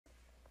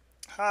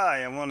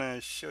Hi, I want to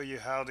show you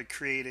how to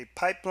create a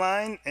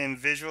pipeline and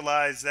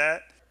visualize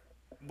that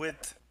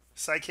with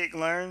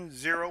Scikit-Learn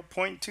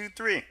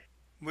 0.23.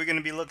 We're going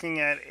to be looking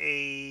at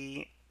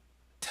a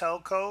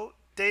telco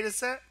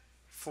dataset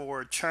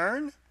for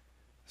churn.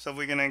 So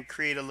we're going to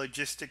create a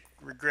logistic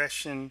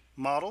regression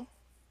model,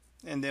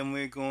 and then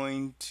we're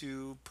going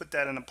to put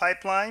that in a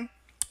pipeline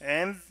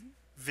and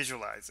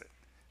visualize it.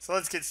 So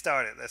let's get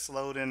started. Let's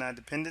load in our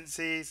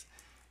dependencies.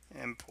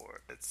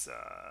 Import. Let's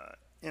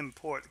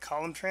import the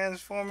column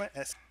transformer.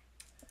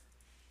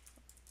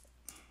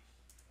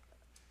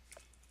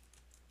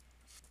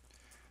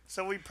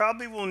 So we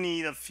probably will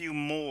need a few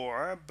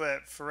more,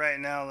 but for right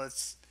now,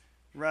 let's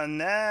run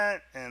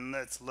that and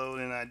let's load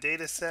in our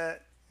data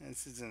set.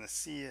 This is in a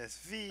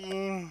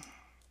CSV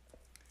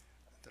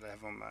that I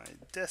have on my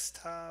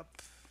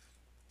desktop.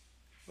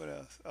 What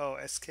else? Oh,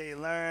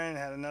 sklearn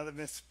had another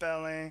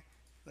misspelling.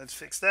 Let's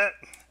fix that.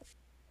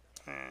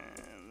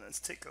 And let's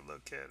take a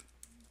look at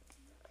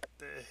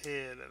the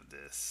head of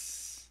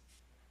this.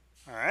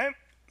 All right.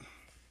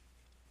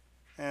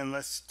 And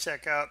let's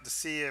check out to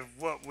see if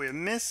what we're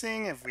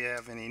missing, if we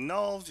have any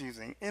nulls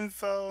using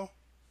info.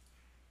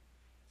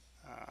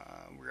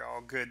 We're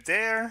all good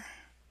there.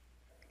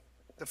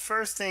 The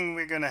first thing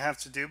we're going to have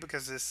to do,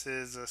 because this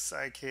is a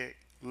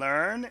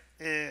scikit-learn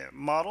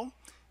model,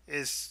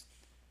 is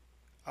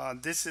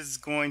this is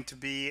going to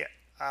be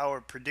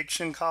our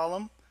prediction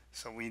column.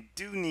 So we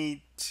do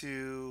need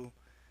to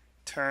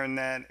turn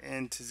that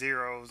into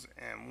zeros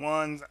and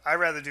ones. I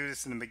rather do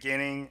this in the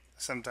beginning.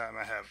 Sometimes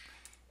I have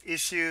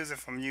issues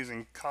if I'm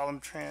using column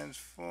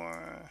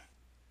transform.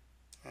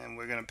 And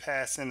we're going to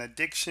pass in a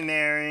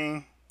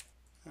dictionary.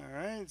 All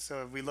right,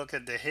 so if we look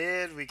at the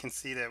head, we can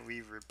see that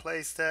we've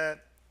replaced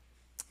that.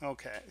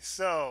 Okay,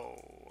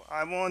 so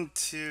I want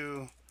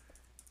to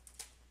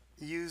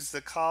use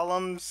the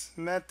columns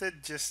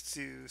method just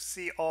to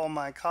see all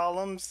my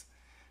columns,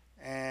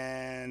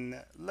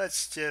 and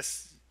let's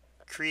just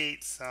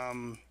create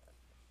some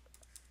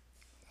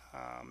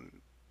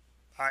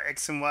our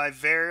x and y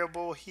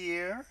variable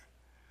here.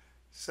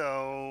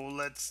 So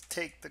let's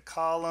take the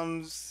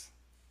columns.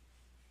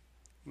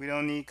 We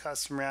don't need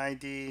customer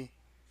ID.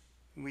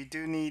 We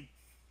do need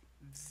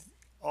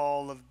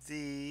all of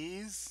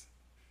these,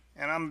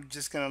 and I'm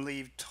just going to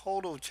leave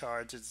total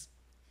charges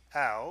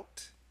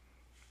out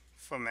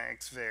for my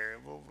x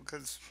variable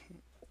because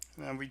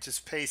we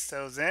just paste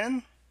those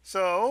in.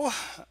 So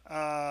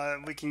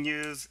we can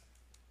use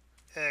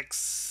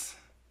x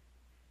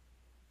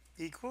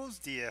equals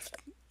df,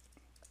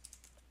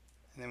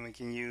 and then we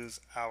can use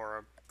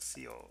our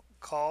CO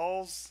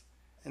calls,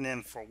 and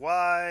then for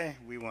y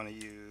we want to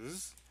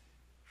use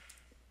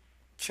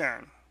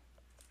churn.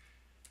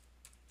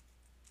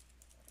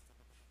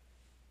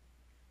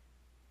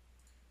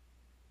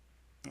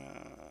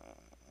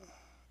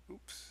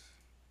 Oops,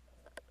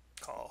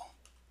 call.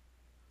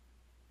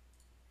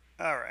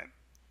 All right,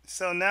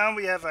 so now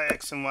we have our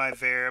x and y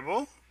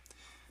variable.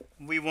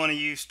 We want to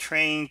use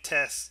train,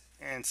 test,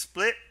 and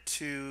split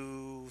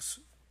to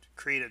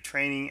create a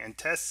training and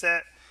test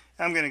set.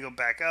 I'm going to go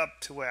back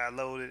up to where I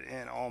loaded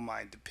in all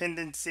my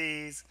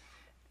dependencies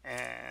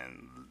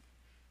and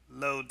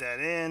load that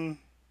in.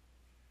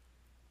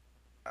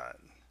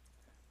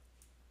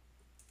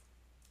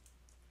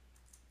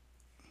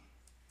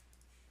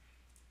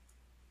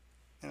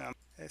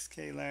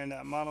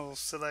 sklearn.model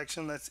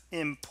selection. Let's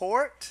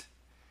import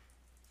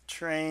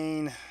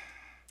train,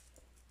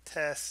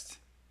 test,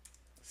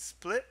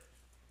 split.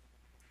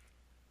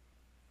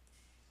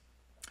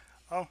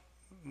 Oh,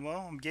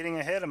 well, I'm getting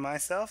ahead of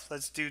myself.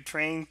 Let's do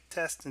train,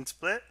 test, and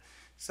split.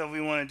 So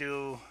we want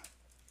an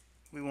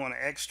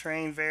x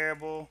train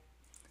variable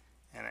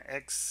and an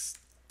x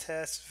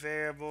test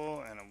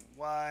variable and a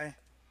y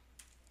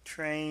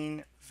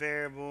train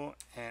variable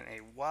and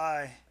a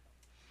y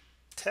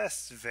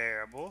test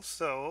variable.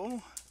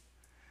 So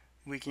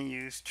we can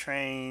use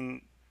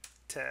train,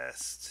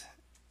 test,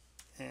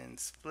 and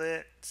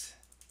split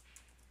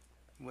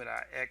with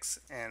our x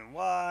and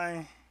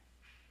y.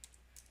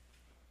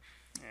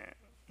 And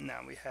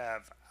now we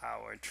have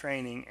our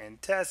training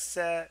and test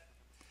set.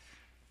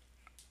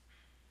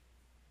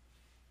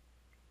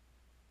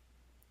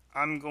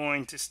 I'm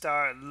going to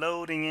start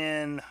loading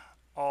in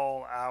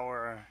all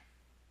our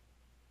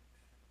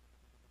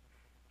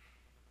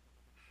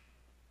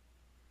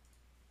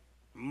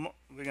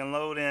we can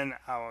load in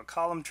our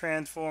column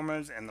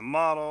transformers and the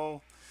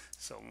model.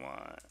 So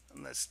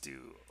let's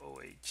do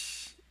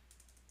OHE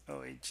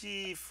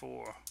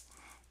for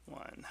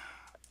one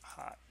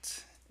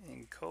hot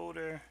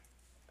encoder,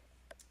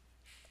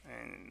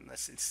 and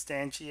let's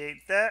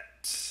instantiate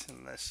that,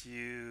 and let's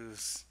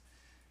use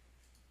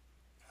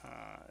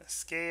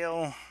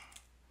scale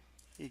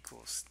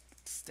equals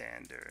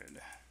standard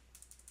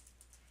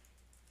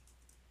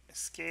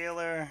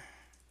scalar,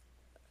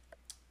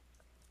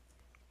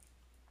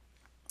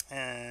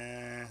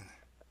 and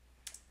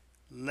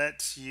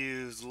let's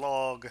use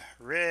log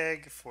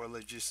reg for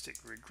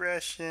logistic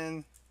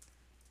regression.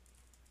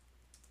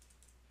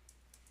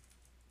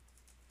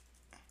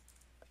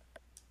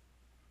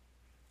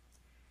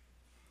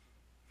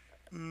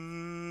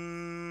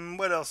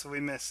 what else are we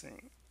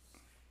missing?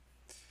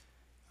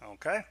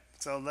 Okay,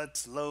 so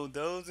let's load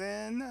those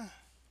in.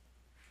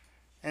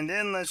 And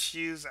then let's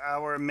use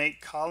our make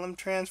column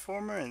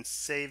transformer and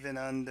save it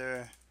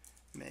under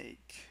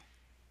make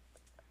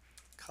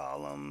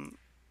column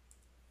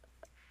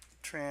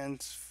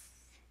transformer.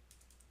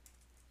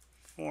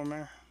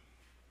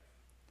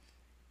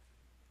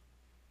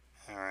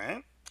 All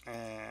right,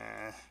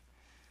 and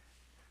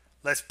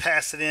let's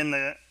pass it in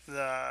the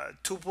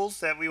tuples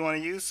that we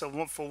want to use.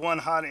 So for one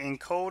hot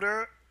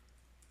encoder,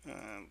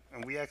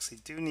 and we actually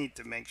do need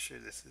to make sure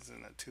this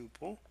isn't a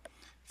tuple.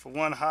 For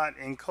one hot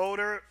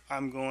encoder,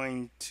 I'm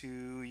going to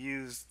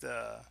use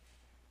we're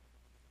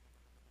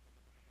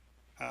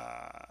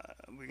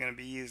going to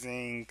be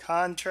using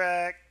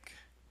contract,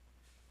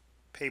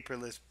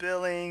 paperless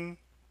billing,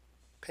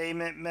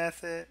 payment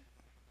method.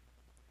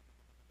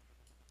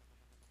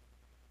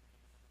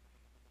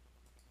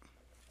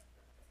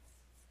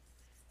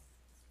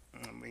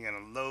 And we're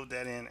going to load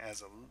that in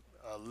as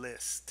a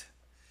list.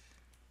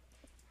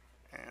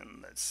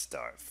 And let's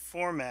start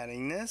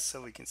formatting this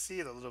so we can see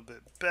it a little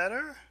bit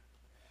better.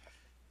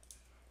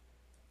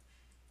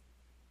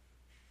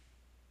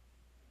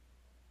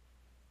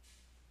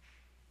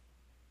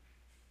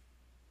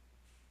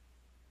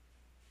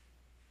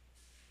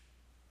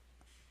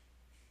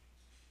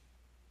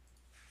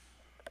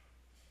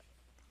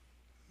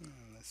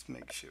 Let's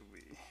make sure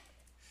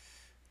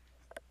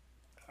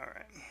all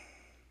right.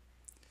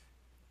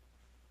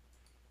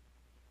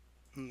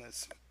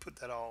 Let's put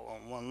that all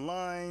on one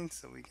line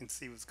so we can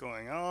see what's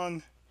going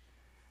on.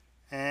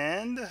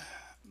 And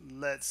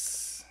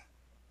let's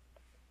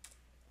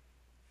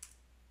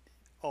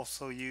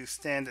also use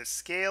standard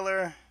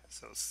scaler.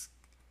 So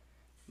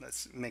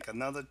let's make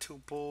another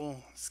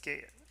tuple,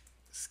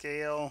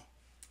 scale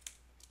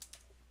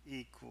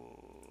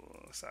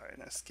equal, sorry,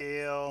 not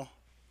scale.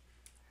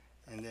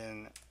 And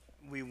then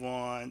we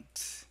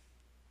want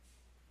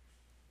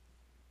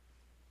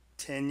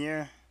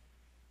tenure.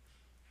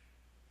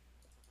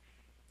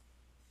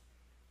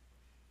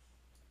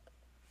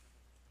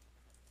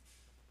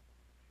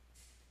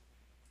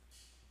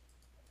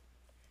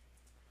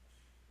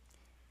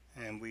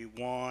 And we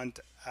want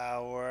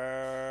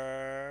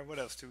our, what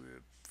else do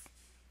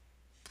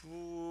we,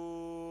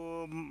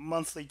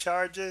 monthly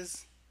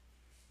charges.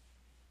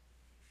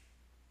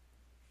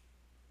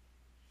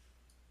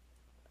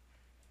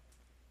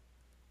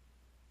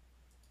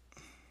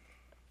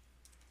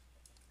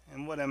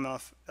 And what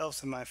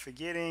else am I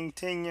forgetting?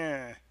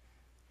 Tenure,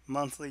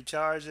 monthly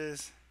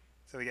charges.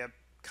 So we got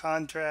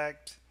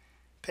contract,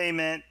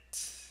 payment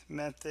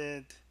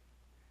method,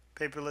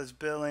 paperless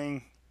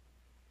billing,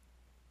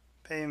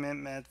 payment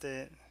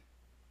method,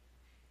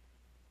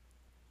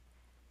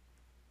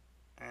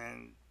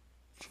 and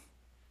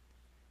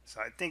so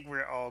I think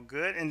we're all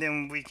good. And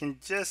then we can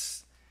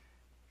just,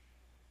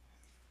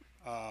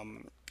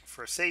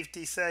 for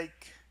safety's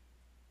sake,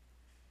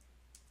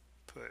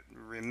 put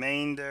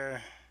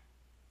remainder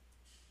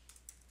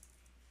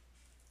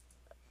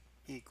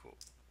equal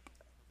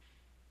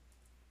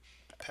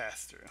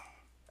pass through.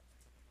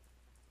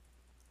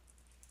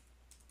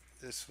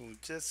 This will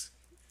just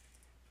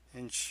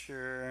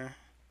ensure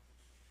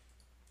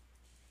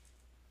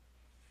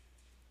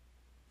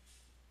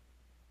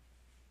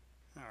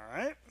all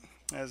right,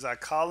 as our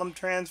column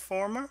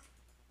transformer.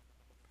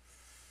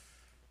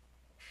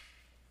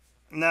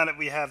 Now that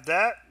we have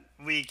that,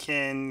 we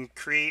can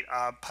create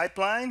a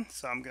pipeline.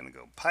 So I'm going to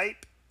go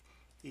pipe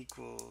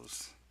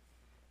equals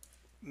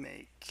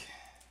make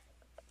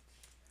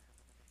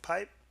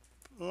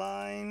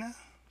pipeline.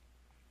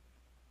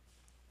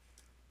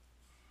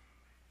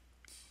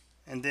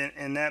 And then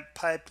in that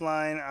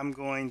pipeline, I'm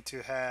going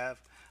to have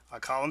a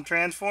column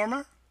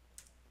transformer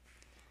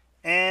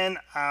and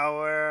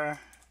our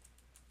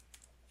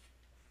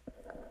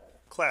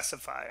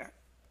classifier.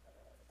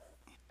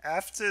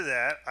 After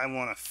that, I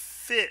want to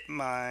fit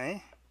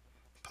my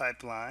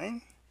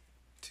pipeline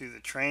to the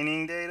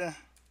training data.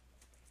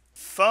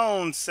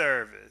 Phone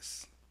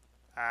service.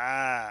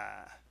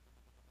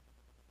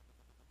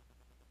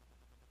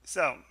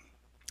 So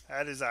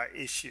that is our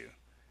issue.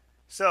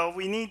 So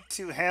we need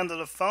to handle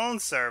the phone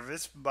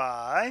service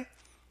by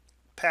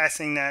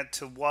passing that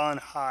to one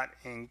hot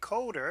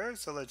encoder.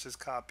 So let's just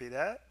copy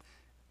that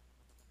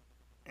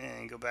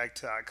and go back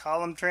to our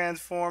column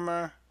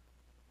transformer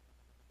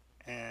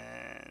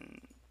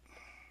and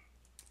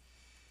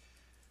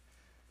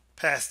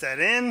pass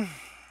that in,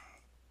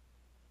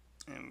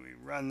 and we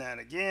run that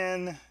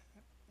again.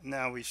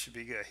 Now we should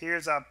be good.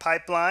 Here's our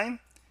pipeline.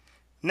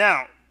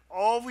 Now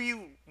all we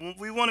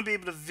want to be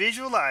able to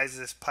visualize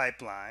this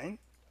pipeline.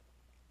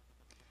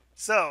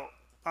 So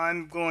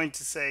I'm going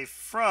to say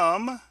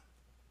from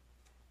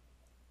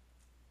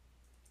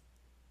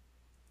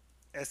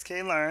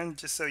sklearn,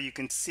 just so you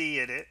can see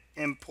it,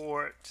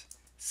 import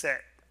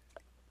set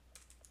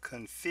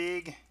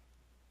config,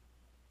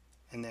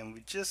 and then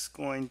we're just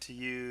going to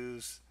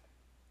use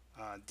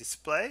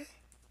display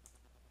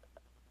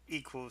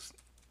equals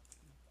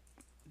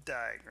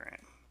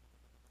diagram.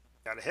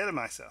 Got ahead of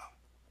myself.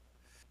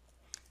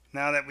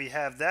 Now that we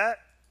have that,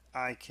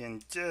 I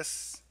can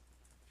just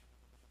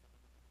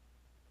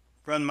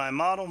run my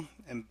model,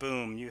 and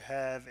boom, you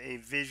have a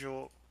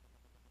visual.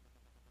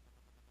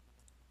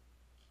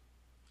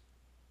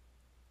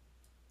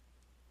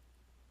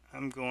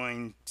 I'm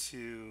going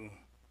to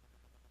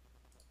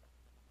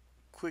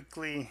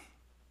quickly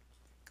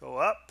go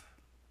up,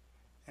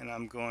 and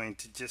I'm going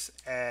to just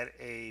add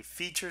a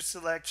feature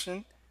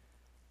selection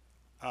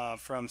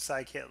from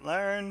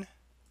scikit-learn.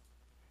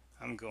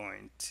 I'm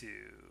going to,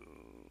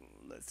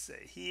 let's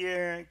say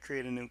here,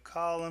 create a new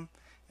column,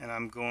 and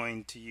I'm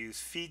going to use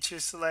feature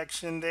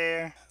selection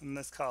there, and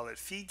let's call it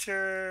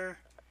feature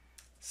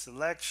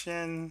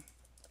selection,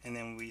 and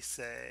then we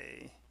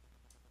say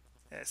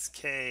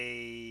sk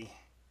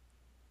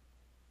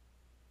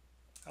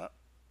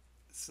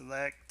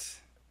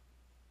select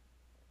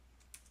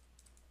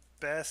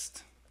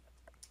best.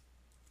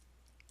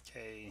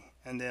 Okay,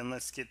 and then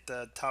let's get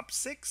the top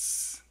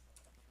 6.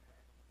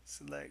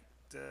 Select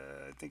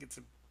I think it's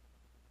a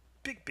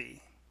big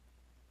B,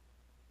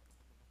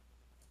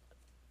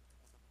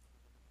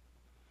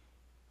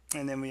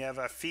 and then we have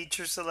our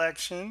feature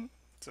selection,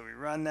 so we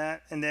run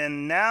that, and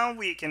then now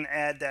we can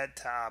add that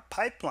to our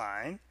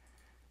pipeline.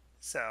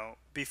 So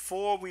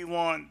before we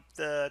want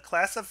the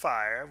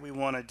classifier, we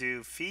want to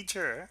do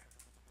feature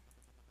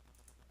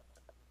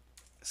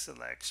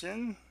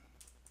selection,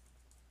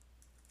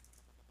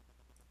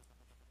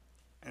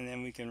 and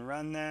then we can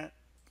run that,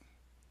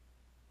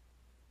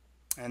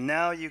 and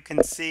now you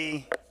can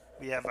see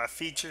we have our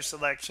feature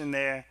selection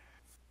there.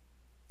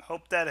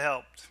 Hope that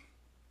helped.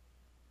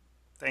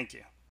 Thank you.